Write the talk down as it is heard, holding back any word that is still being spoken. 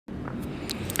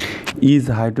Is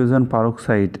hydrogen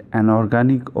peroxide an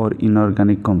organic or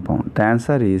inorganic compound? The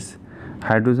answer is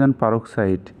hydrogen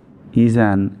peroxide is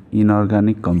an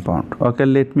inorganic compound. Okay,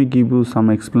 let me give you some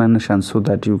explanation so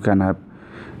that you can have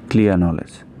clear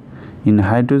knowledge. In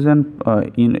hydrogen,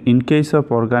 in case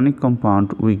of organic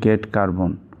compound, we get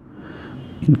carbon.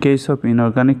 In case of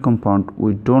inorganic compound,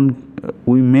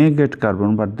 we may get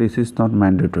carbon, but this is not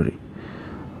mandatory.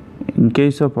 In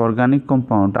case of organic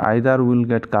compound, either we'll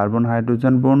get carbon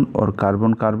hydrogen bond or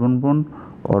carbon carbon bond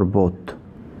or both.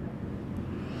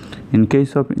 In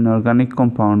case of inorganic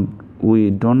compound, we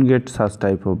don't get such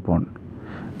type of bond.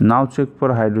 Now check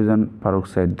for hydrogen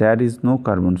peroxide. There is no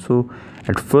carbon, so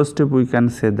at first step we can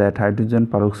say that hydrogen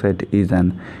peroxide is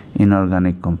an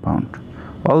inorganic compound.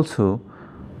 Also,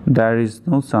 there is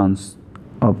no chance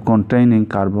of containing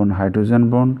carbon hydrogen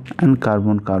bond and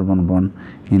carbon carbon bond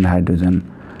in hydrogen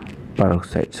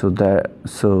peroxide. So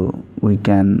we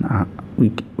can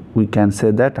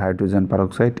say that hydrogen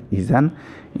peroxide is an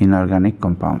inorganic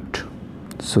compound.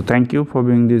 So thank you for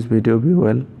viewing this video. Be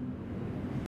well.